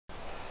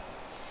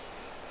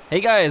Hey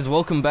guys,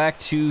 welcome back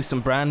to some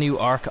brand new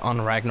Ark on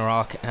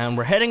Ragnarok, and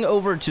we're heading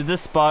over to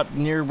this spot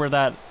near where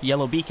that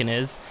yellow beacon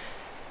is,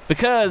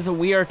 because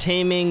we are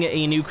taming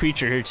a new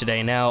creature here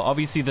today. Now,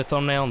 obviously the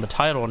thumbnail and the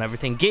title and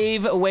everything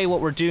gave away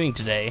what we're doing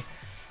today,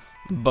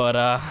 but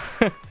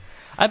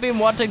I've been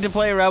wanting to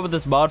play around with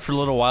this mod for a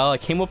little while. I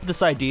came up with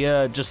this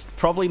idea just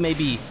probably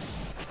maybe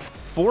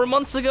 4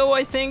 months ago,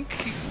 I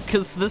think,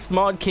 because this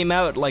mod came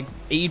out like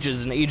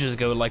ages and ages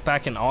ago, like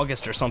back in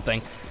August or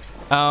something.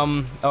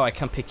 Oh, I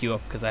can't pick you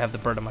up because I have the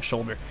bird on my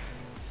shoulder.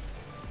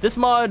 This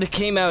mod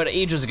came out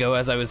ages ago,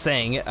 as I was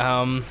saying.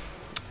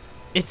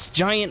 It's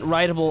giant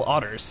rideable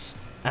otters,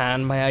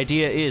 and my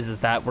idea is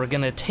that we're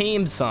gonna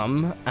tame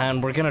some,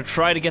 and we're gonna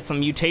try to get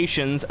some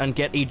mutations and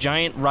get a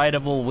giant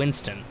rideable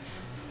Winston.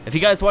 If you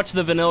guys watch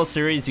the vanilla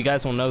series, you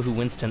guys will know who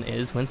Winston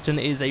is. Winston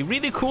is a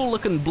really cool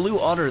looking blue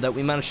otter that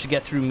we managed to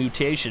get through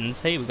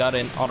mutations. Hey, we got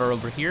an otter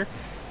over here.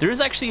 There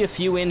is actually a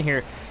few in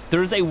here.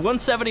 There's a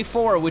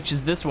 174, which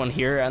is this one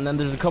here, and then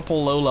there's a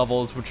couple low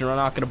levels, which we're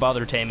not going to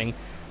bother taming.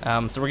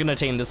 So we're going to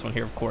tame this one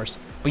here, of course.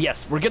 But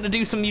yes, we're going to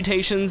do some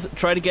mutations,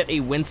 try to get a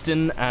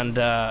Winston, and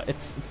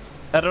it's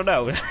I don't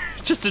know,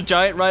 just a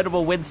giant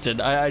rideable Winston.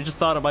 I just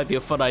thought it might be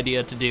a fun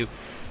idea to do.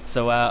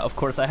 So, of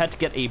course, I had to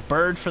get a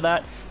bird for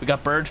that. We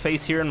got bird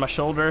face here in my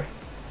shoulder.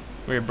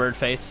 Weird bird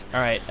face. All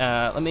right,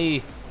 let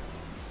me...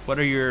 What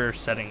are your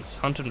settings?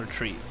 Hunt and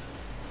retrieve.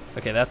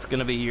 Okay, that's going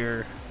to be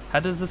your... How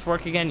does this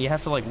work again? You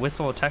have to like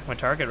whistle attack my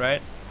target, right?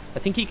 I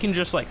think you can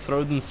just like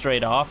throw them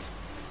straight off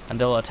and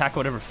they'll attack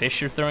whatever fish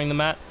you're throwing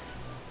them at.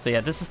 So yeah,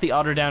 this is the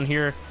otter down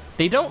here.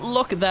 They don't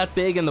look that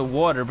big in the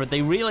water, but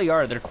they really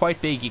are. They're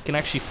quite big. You can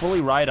actually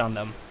fully ride on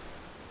them.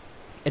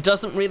 It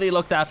doesn't really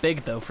look that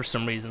big though for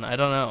some reason. I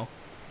don't know.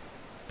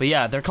 But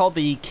yeah, they're called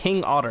the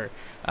King Otter.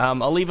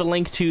 I'll leave a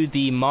link to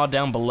the mod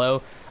down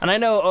below. And I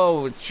know,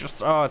 oh,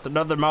 it's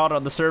another mod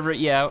on the server.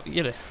 Yeah,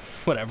 you know,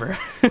 whatever.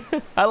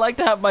 I like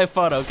to have my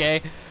fun,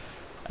 okay?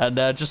 And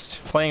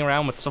just playing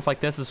around with stuff like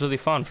this is really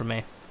fun for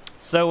me.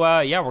 So,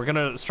 yeah, we're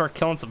gonna start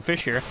killing some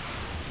fish here.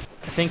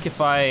 I think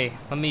if let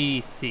me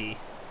see.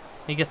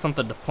 Let me get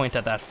something to point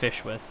at that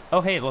fish with.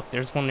 Oh, hey, look,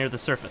 there's one near the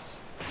surface.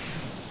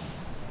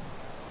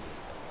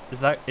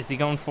 Is he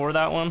going for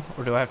that one?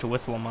 Or do I have to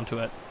whistle him onto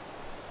it?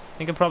 I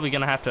think I'm probably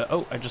gonna have to,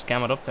 oh, I just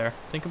gammed up there.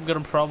 I think I'm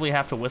gonna probably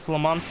have to whistle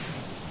him on.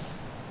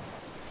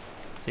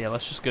 So yeah,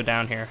 let's just go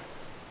down here.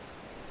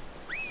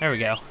 There we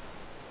go.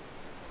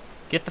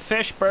 Get the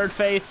fish, bird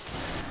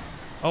face.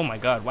 Oh my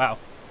god, wow.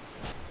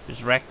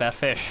 Just wrecked that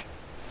fish.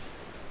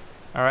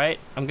 Alright,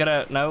 I'm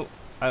gonna, no,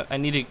 I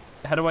need to,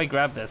 how do I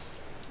grab this?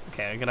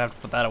 Okay, I'm gonna have to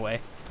put that away.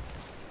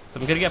 So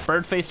I'm gonna get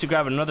bird face to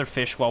grab another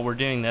fish while we're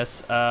doing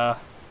this. Grab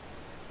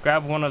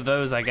one of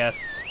those, I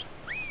guess.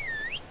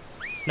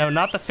 No,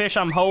 not the fish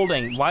I'm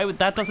holding. Why would,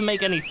 that doesn't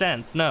make any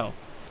sense, no.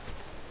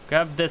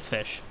 Grab this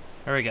fish.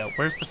 There we go,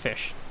 where's the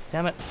fish?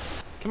 Damn it.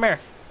 Come here.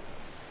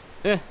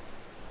 There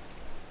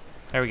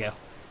we go.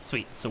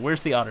 Sweet. So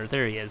where's the otter?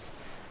 There he is.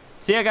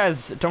 So yeah,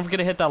 guys, don't forget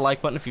to hit that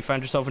like button if you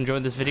find yourself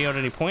enjoying this video at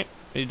any point.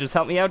 You just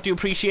help me out. Do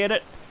appreciate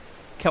it.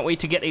 Can't wait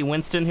to get a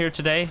Winston here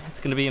today. It's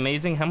going to be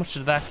amazing. How much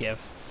did that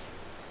give?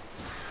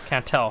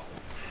 Can't tell.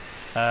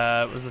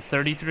 Was it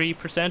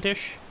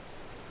 33%-ish?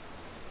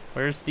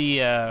 Where's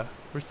the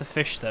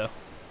fish, though?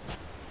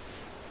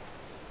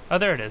 Oh,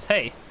 there it is.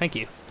 Hey, thank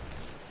you.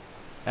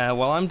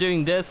 While I'm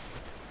doing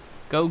this,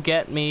 go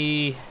get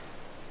me...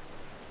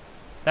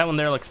 That one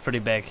there looks pretty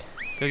big.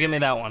 Go get me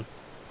that one.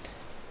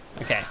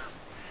 Okay.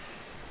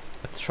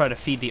 Let's try to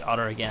feed the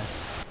otter again.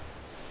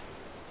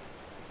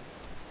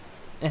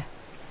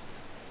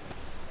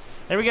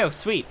 There we go,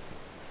 sweet.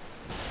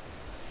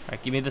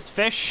 Alright, give me this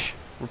fish.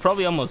 We're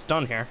probably almost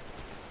done here.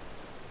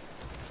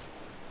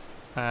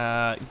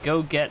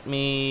 Go get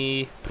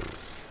me...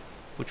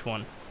 Which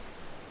one?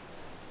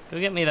 Go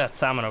get me that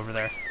salmon over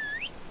there.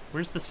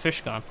 Where's this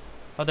fish gone?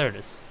 Oh, there it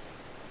is.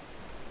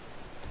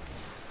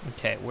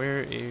 Okay,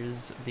 where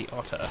is the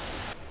otter?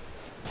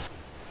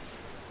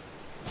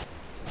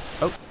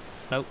 Oh,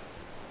 nope.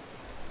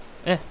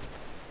 Did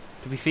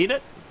we feed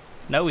it?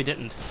 No, we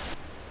didn't.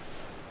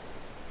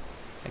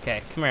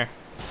 Okay, come here.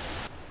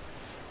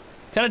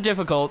 It's kind of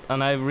difficult,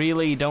 and I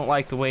really don't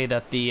like the way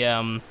that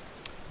the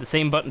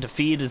same button to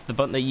feed is the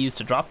button they use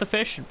to drop the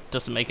fish. It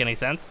doesn't make any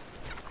sense.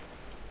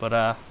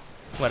 But,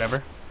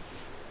 whatever.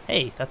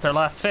 Hey, that's our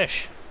last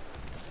fish.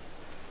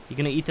 You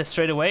gonna eat this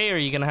straight away, or are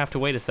you gonna have to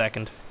wait a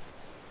second?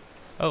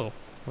 Oh,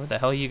 where the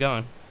hell are you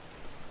going?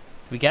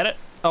 We get it?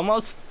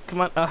 Almost?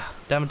 Come on.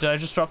 Damn it, did I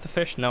just drop the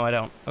fish? No, I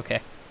don't.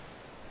 Okay.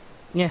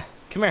 Yeah,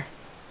 come here.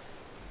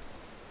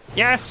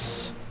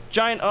 Yes!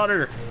 Giant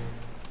otter!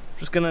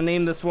 Just gonna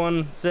name this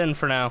one Sin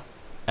for now.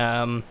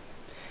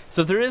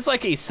 So there is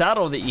like a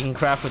saddle that you can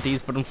craft with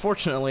these, but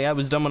unfortunately I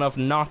was dumb enough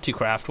not to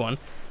craft one.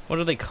 What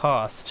do they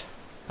cost?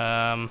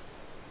 Otter.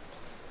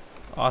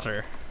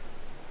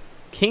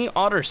 King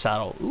Otter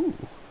saddle. Ooh.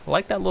 I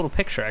like that little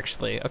picture,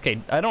 actually. Okay,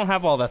 I don't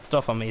have all that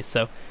stuff on me,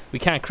 so we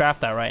can't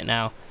craft that right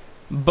now.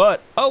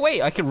 But, oh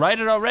wait, I can ride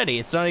it already.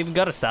 It's not even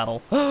got a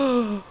saddle.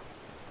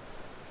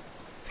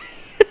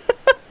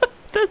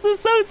 That's This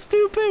is so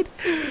stupid.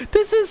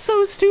 This is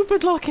so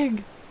stupid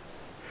looking.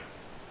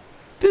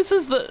 This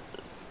is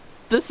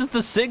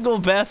the single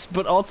best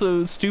but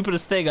also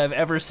stupidest thing I've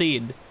ever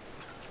seen.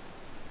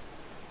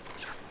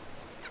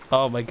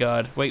 Oh my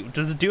god. Wait,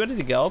 does it do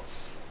anything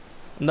else?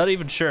 I'm not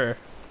even sure.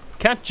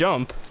 Can't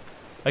jump.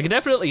 I can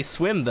definitely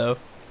swim though.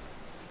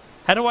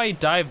 How do I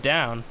dive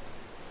down?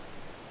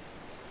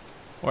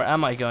 Or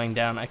am I going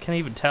down? I can't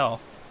even tell.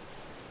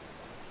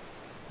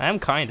 I am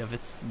kind of.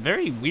 It's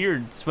very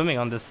weird swimming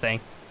on this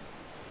thing.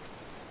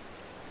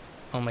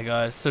 Oh my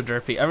god, it's so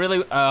derpy. I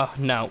really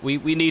no,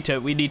 we need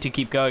to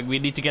keep going. We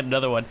need to get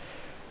another one.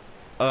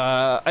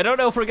 I don't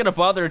know if we're gonna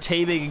bother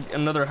taming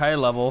another high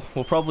level.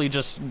 We'll probably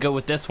just go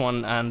with this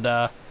one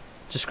and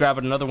just grab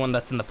another one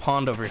that's in the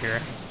pond over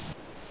here.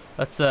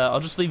 Let's I'll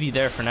just leave you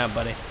there for now,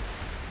 buddy.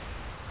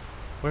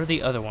 Where are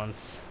the other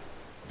ones?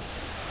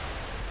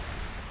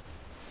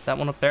 Is that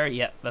one up there?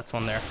 Yeah, that's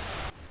one there.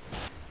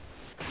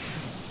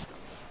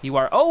 You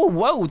are, oh,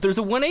 whoa, there's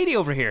a 180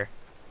 over here.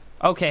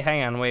 Okay,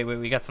 hang on, wait,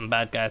 we got some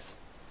bad guys.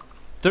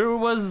 There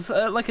was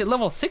like a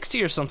level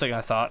 60 or something, I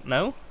thought,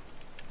 no?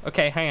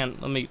 Okay, hang on,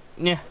 let me,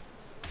 yeah.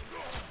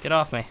 Get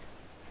off me.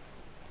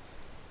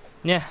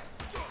 Yeah,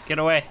 get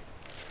away.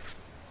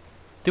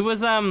 There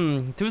was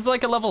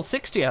like a level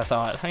 60, I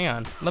thought. Hang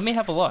on, let me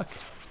have a look.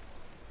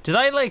 Did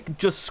I like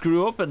just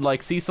screw up and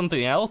like see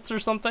something else or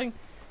something?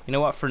 You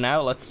know what, for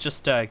now, let's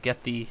just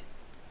get the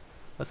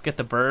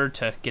bird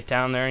to get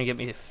down there and get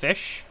me a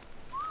fish.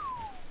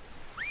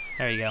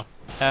 There you go.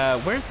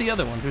 Where's the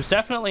other one? There's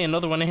definitely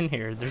another one in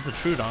here. There's a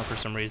Trudon for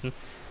some reason.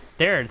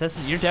 There,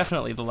 you're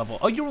definitely the level.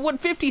 Oh, you're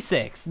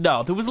 156.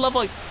 No, there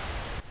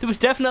was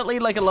definitely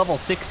like a level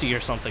 60 or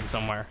something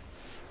somewhere.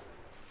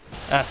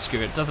 Ah,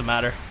 screw it, doesn't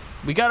matter.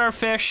 We got our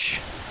fish.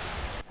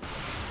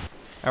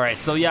 All right,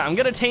 so yeah, I'm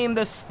gonna tame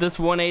this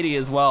 180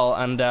 as well,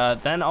 and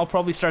then I'll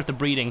probably start the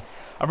breeding.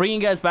 I'll bring you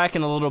guys back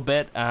in a little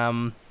bit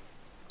when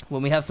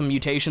we have some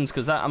mutations,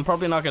 because I'm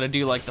probably not gonna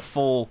do like the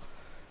full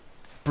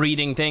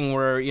breeding thing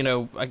where, you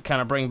know, I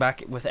kind of bring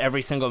back with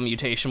every single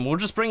mutation. We'll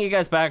just bring you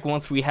guys back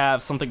once we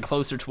have something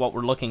closer to what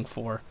we're looking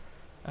for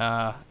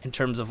in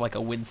terms of like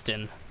a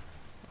Winston.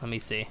 Let me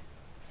see.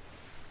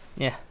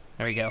 Yeah,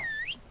 there we go.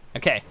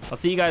 Okay, I'll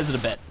see you guys in a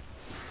bit.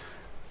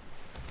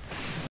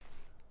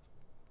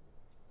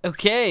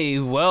 Okay,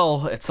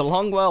 well, it's a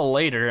long while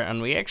later,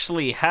 and we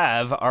actually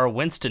have our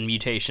Winston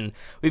mutation.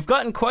 We've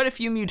gotten quite a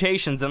few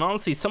mutations, and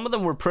honestly, some of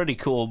them were pretty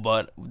cool,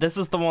 but this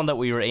is the one that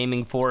we were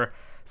aiming for,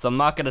 so I'm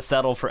not going to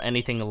settle for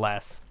anything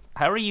less.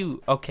 How are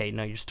you? Okay,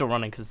 no, you're still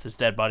running because there's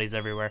dead bodies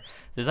everywhere.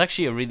 There's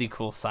actually a really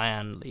cool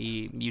cyan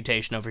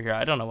mutation over here.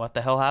 I don't know what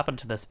the hell happened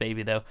to this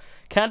baby, though.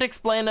 Can't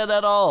explain it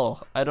at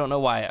all. I don't know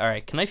why. All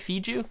right, can I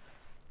feed you?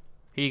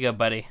 Here you go,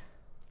 buddy.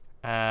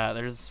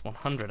 There's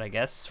 100, I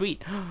guess.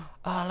 Sweet.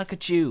 Oh, look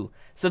at you.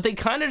 So they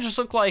kind of just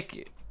look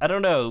like, I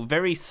don't know,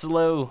 very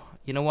slow.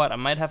 You know what? I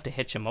might have to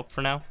hitch him up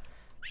for now,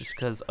 just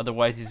because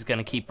otherwise he's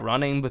gonna keep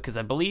running, because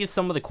I believe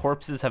some of the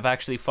corpses have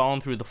actually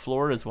fallen through the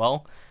floor as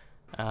well.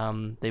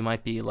 They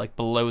might be like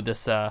below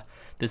this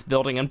this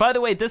building. And by the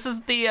way, this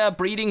is the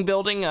breeding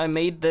building. I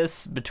made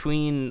this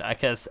between, I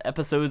guess,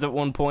 episodes at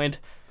one point.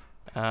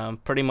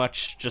 Pretty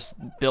much just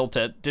built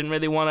it. Didn't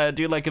really want to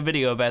do like a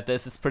video about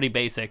this. It's pretty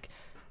basic.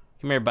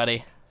 Come here,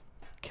 buddy.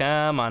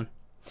 Come on.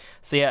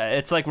 So yeah,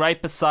 it's like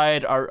right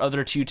beside our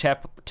other two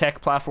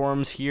tech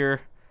platforms here.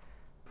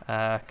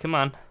 Come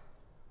on.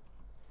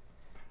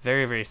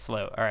 Very, very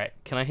slow. All right,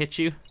 can I hit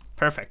you?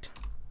 Perfect.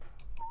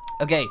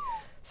 Okay,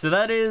 so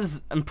that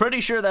is, I'm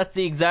pretty sure that's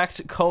the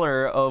exact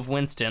color of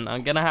Winston.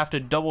 I'm gonna have to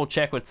double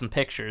check with some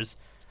pictures.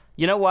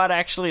 You know what,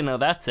 actually, no,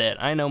 that's it.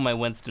 I know my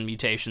Winston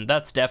mutation,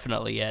 that's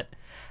definitely it.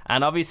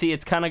 And obviously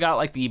it's kind of got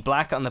like the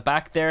black on the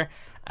back there,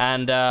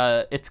 and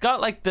it's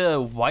got like the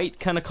white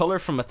kind of color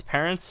from its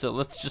parents, so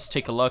let's just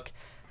take a look.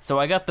 So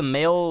I got the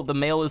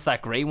male is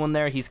that gray one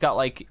there. He's got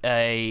like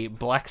a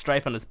black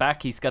stripe on his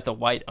back, he's got the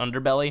white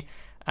underbelly,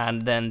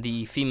 and then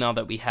the female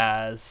that we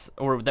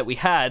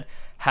had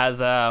has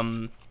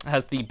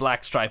the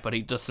black stripe, but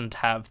he doesn't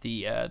have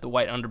the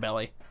white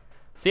underbelly.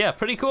 So yeah,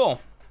 pretty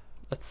cool.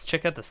 Let's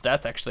check out the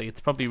stats. Actually, it's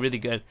probably really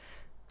good.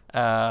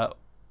 What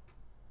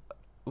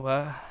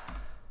the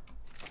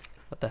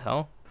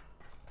hell?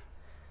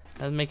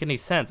 Doesn't make any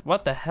sense.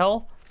 What the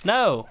hell?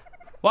 No.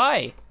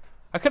 Why?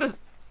 I could have.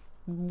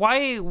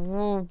 Why?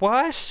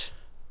 What?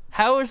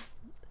 How is?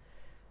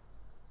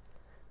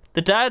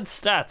 The dad's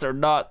stats are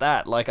not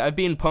that. Like, I've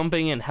been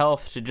pumping in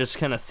health to just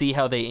kind of see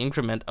how they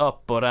increment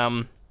up, but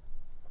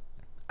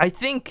I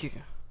think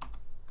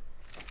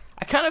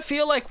I kind of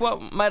feel like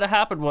what might have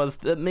happened was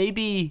that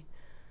maybe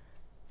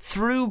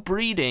through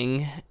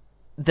breeding,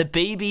 the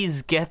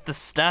babies get the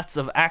stats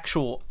of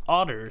actual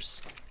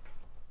otters.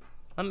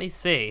 Let me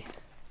see.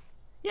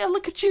 Yeah,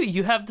 look at you.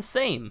 You have the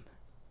same.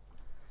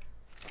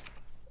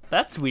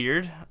 That's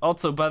weird.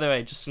 Also, by the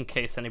way, just in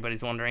case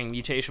anybody's wondering,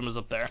 mutation was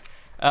up there.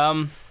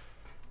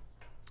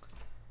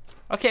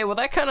 Okay, well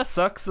that kind of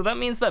sucks. So that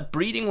means that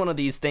breeding one of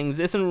these things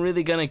isn't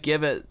really gonna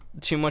give it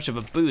too much of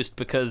a boost,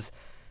 because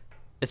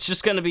it's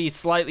just gonna be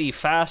slightly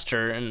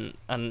faster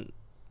and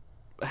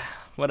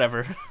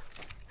whatever.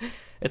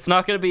 It's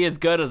not going to be as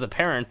good as a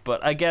parent,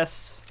 but I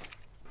guess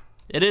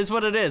it is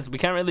what it is. We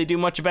can't really do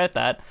much about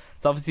that.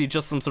 It's obviously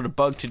just some sort of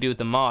bug to do with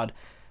the mod.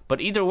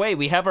 But either way,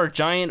 we have our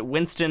giant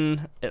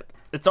Winston.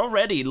 It's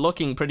already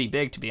looking pretty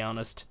big, to be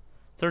honest.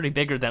 It's already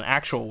bigger than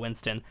actual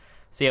Winston.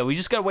 So yeah, we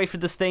just gotta wait for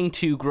this thing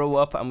to grow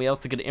up, and we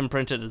also get it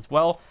imprinted as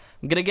well.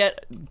 I'm gonna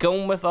get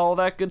going with all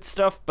that good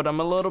stuff, but I'm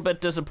a little bit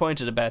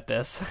disappointed about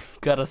this,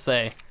 gotta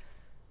say.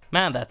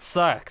 Man, that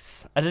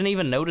sucks. I didn't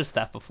even notice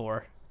that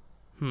before.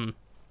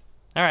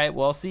 Alright,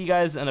 well, I'll see you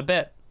guys in a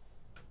bit.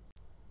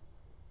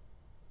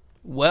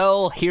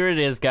 Well, here it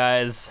is,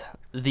 guys.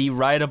 The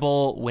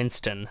rideable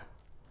Winston.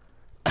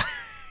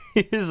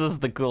 This is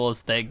the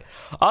coolest thing.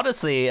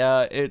 Honestly,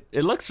 it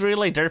looks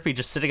really derpy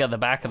just sitting on the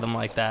back of them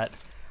like that.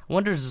 I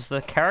wonder, does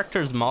the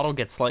character's model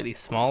get slightly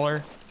smaller?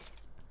 Let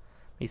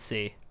me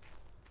see.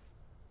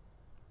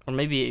 Or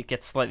maybe it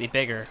gets slightly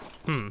bigger.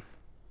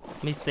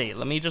 Let me see.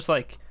 Let me just,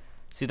 like,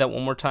 see that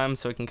one more time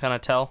so I can kind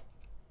of tell.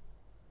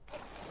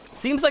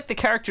 Seems like the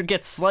character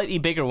gets slightly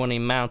bigger when he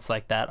mounts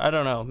like that. I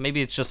don't know.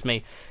 Maybe it's just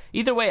me.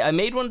 Either way, I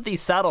made one of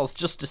these saddles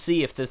just to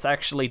see if this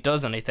actually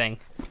does anything.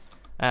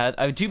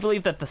 I do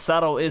believe that the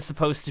saddle is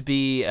supposed to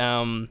be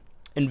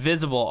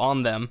invisible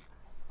on them.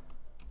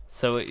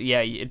 So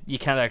yeah, you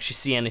can't actually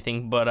see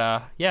anything, but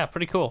yeah,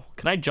 pretty cool.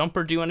 Can I jump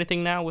or do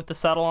anything now with the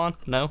saddle on?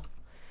 No?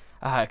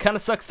 It kind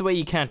of sucks the way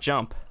you can't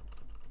jump.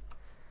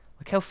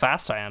 Look how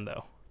fast I am,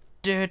 though.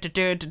 This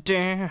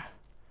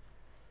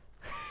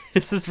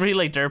is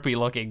really derpy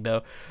looking,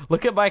 though.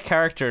 Look at my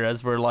character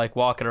as we're, like,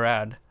 walking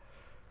around.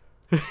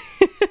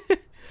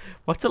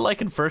 What's it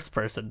like in first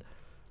person?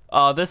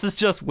 Oh, this is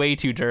just way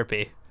too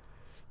derpy.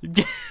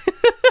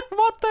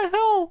 What the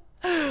hell?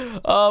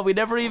 Oh, we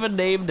never even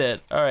named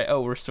it. Alright,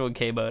 oh, we're still in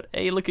K mode.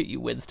 Hey, look at you,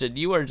 Winston.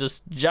 You are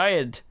just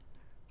giant.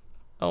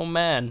 Oh,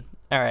 man.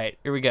 Alright,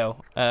 here we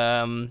go.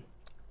 Oh,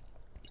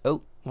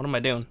 what am I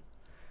doing?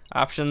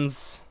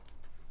 Options.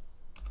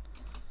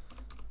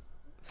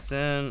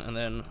 Sin, and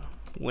then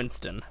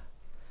Winston.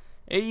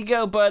 There you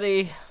go,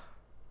 buddy.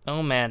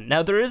 Oh, man.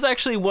 Now, there is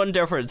actually one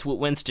difference with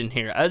Winston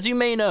here. As you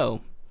may know,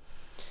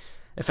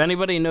 if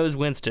anybody knows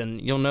Winston,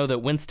 you'll know that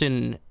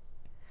Winston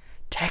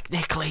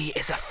technically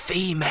is a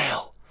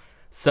female.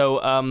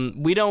 So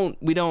we don't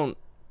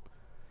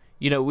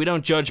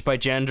judge by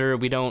gender.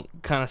 We don't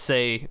kind of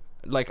say,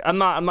 like, I'm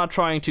not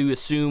trying to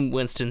assume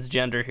Winston's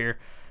gender here,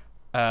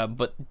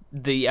 but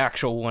the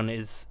actual one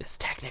is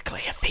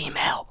technically a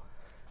female.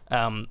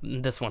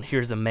 This one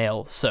here's a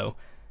male. So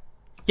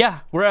yeah,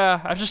 we're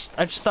I just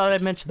thought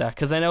I'd mention that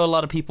because I know a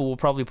lot of people will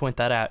probably point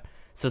that out.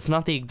 So it's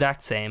not the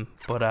exact same,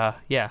 but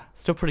yeah,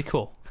 still pretty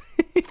cool.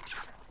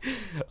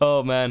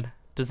 Oh man,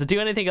 does it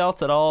do anything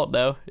else at all?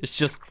 No, it's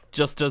just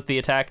does the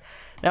attack.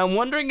 Now I'm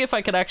wondering if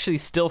I could actually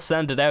still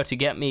send it out to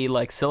get me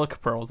like silica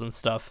pearls and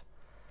stuff.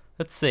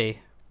 Let's see.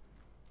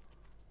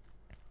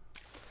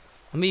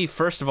 Let me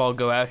first of all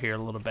go out here a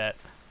little bit.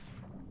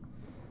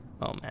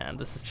 Oh man,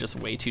 this is just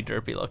way too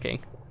derpy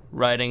looking.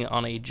 Riding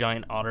on a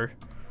giant otter.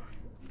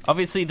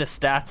 Obviously the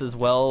stats as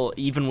well,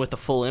 even with the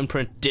full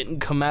imprint, didn't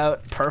come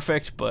out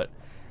perfect, but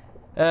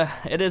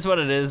it is what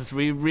it is.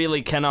 We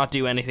really cannot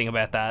do anything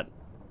about that.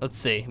 Let's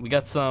see, we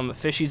got some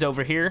fishies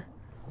over here.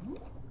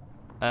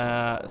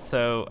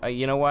 So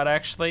you know what,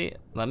 actually,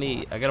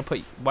 I gotta put,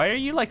 why are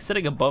you like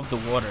sitting above the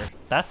water?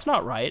 That's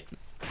not right.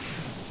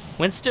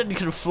 Winston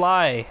can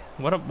fly.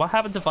 What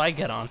happens if I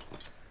get on?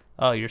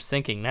 Oh, you're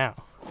sinking now.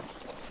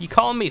 You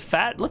calling me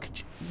fat? Look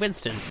at you,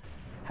 Winston.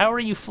 How are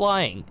you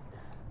flying?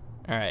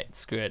 Alright,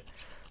 screw it.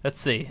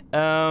 Let's see.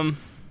 What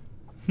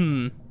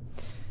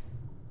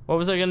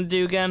was I gonna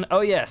do again?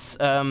 Oh yes,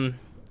 I'm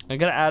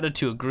gonna add it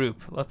to a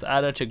group. Let's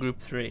add it to group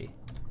 3.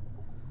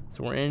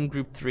 So we're in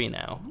group 3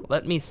 now.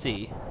 Let me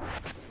see.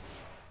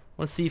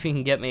 Let's see if he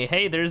can get me.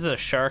 Hey, there's a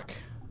shark.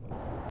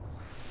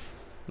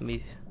 Let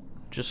me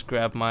just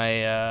grab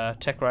my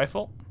tech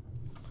rifle.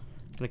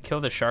 I'm gonna kill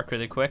the shark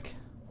really quick.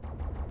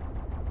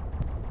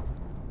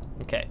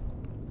 Okay.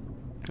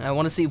 I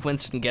wanna see if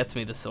Winston gets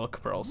me the silica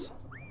pearls.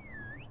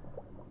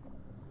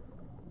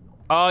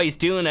 Oh, he's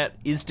doing it.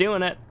 He's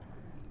doing it.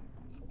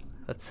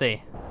 Let's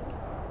see.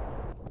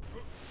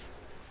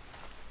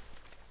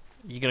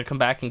 You gonna come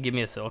back and give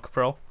me a silica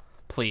pearl?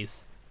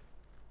 Please.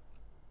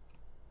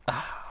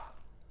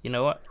 You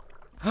know what?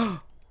 I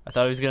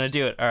thought he was gonna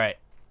do it. Alright.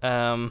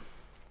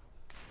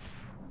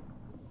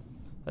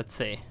 Let's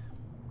see.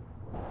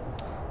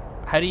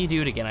 How do you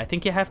do it again? I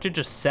think you have to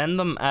just send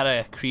them at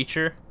a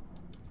creature.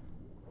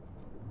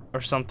 Or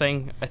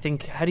something. I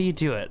think, how do you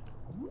do it?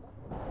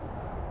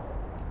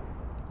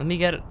 Let me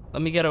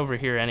get over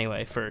here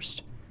anyway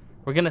first.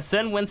 We're gonna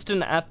send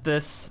Winston at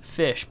this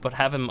fish, but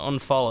have him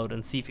unfollowed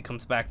and see if he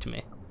comes back to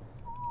me.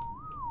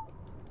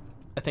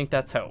 I think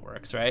that's how it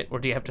works, right? Or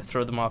do you have to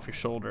throw them off your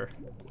shoulder?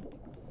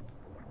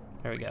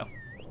 There we go.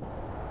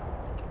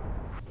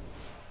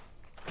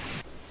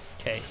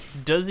 Okay,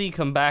 does he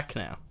come back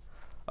now?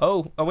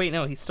 Oh wait,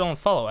 no, he's still on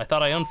follow. I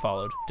thought I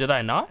unfollowed. Did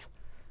I not?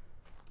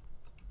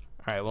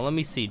 All right, well, let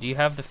me see. Do you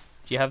have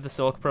the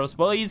silica pearls?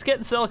 Well, he's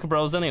getting silica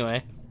pearls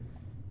anyway.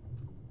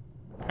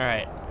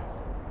 Alright.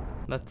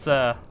 Let's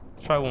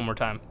try one more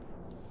time.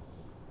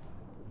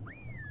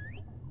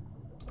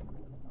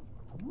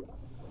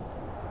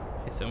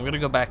 Okay, so I'm gonna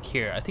go back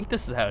here. I think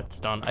this is how it's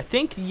done. I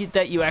think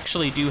that you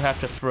actually do have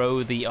to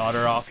throw the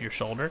otter off your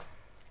shoulder.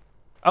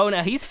 Oh,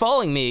 now he's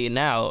following me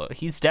now.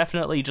 He's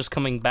definitely just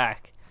coming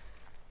back,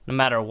 no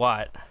matter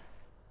what.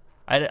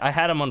 I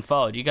had him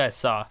unfollowed. You guys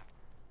saw.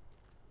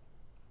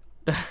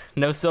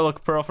 No silica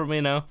pearl for me,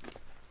 no?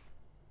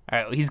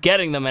 Alright, well, he's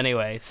getting them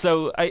anyway.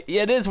 So,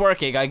 it is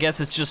working. I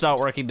guess it's just not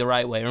working the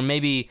right way. Or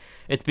maybe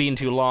it's been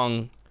too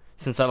long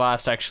since I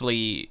last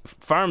actually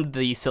farmed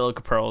the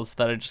silica pearls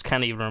that I just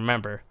can't even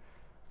remember.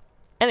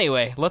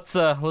 Anyway, let's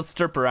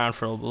derp around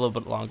for a little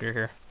bit longer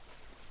here.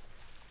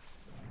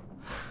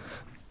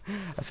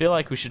 I feel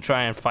like we should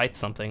try and fight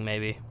something,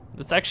 maybe.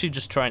 Let's actually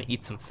just try and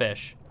eat some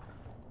fish.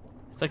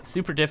 It's like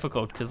super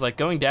difficult because like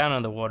going down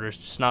on the water is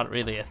just not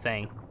really a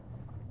thing.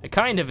 It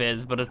kind of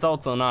is, but it's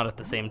also not at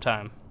the same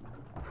time.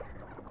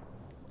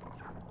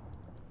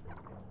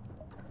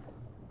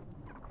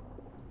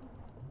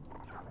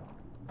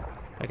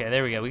 Okay,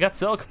 there we go. We got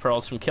silica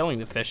pearls from killing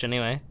the fish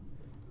anyway.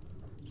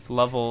 Let's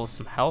level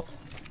some health.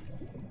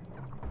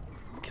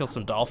 Let's kill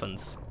some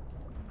dolphins.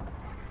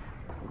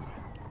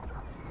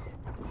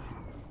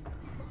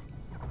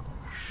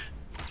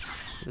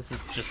 This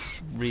is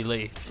just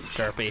really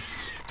derpy.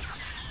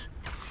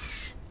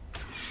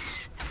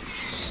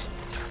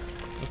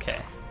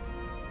 Okay.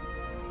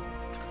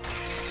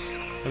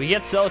 We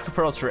get silica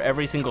pearls for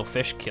every single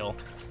fish kill.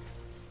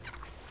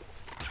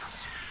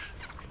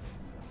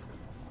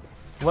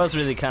 I was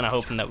really kind of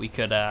hoping that we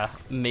could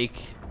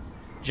make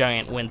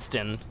Giant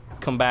Winston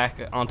come back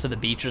onto the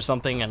beach or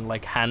something and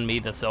like hand me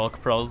the silica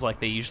pearls like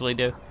they usually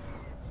do.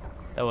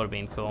 That would have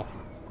been cool.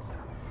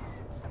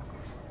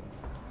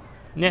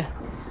 Yeah.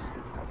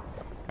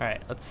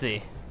 Alright, let's see.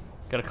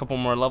 Got a couple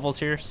more levels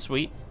here.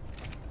 Sweet.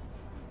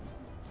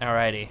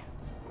 Alrighty.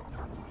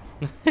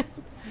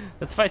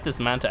 Let's fight this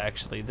manta,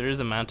 actually. There is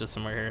a manta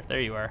somewhere here.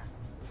 There you are.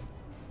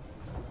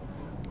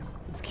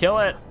 Let's kill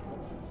it.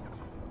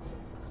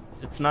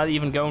 It's not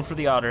even going for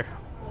the otter.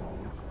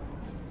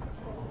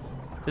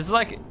 This is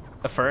like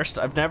a first.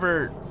 I've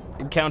never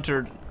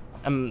encountered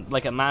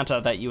like a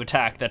manta that you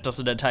attack that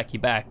doesn't attack you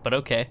back, but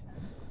okay.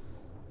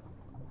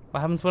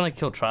 What happens when I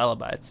kill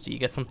trilobites? Do you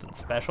get something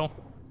special?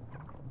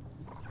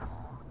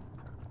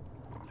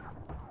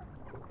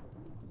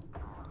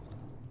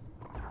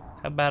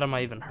 How bad am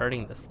I even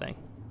hurting this thing?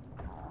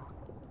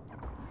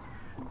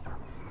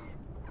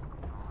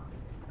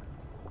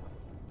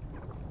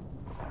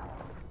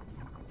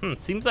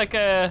 Seems like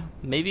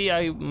maybe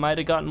I might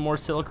have gotten more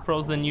silica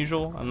pearls than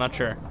usual. I'm not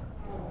sure.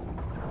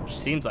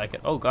 Seems like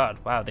it. Oh god,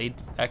 wow, they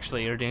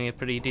actually are doing a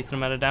pretty decent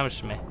amount of damage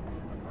to me.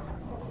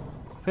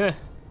 Huh.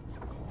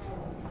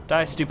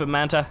 Die, stupid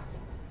manta.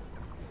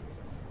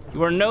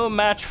 You are no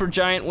match for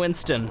Giant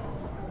Winston.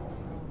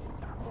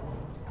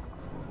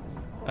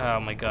 Oh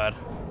my god.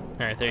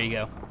 Alright, there you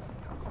go.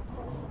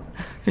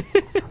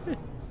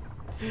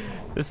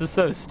 This is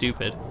so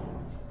stupid.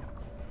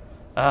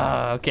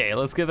 Okay,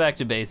 let's get back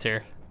to base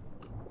here.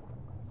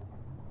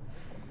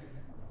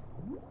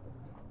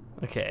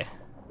 Okay.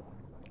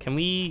 Can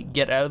we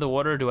get out of the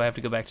water or do I have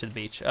to go back to the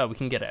beach? Oh, we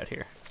can get out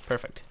here.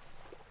 Perfect.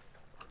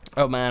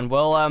 Oh man,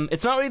 well,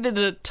 it's not really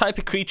the type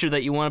of creature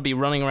that you want to be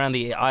running around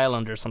the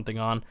island or something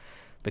on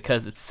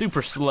because it's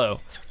super slow.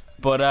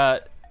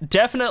 But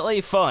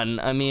definitely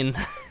fun. I mean,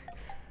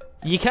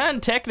 you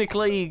can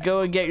technically go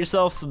and get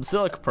yourself some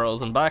silica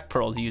pearls and black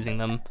pearls using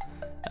them.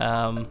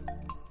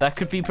 That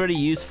could be pretty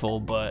useful,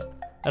 but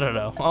I don't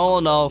know. All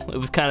in all, it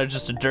was kind of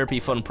just a derpy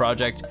fun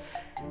project.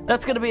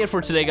 That's gonna be it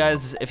for today,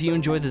 guys. If you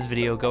enjoyed this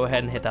video, go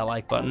ahead and hit that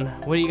like button.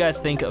 What do you guys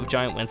think of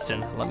Giant Winston?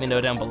 Let me know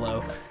down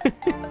below.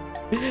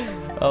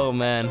 Oh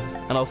man,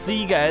 and I'll see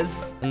you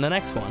guys in the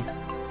next one.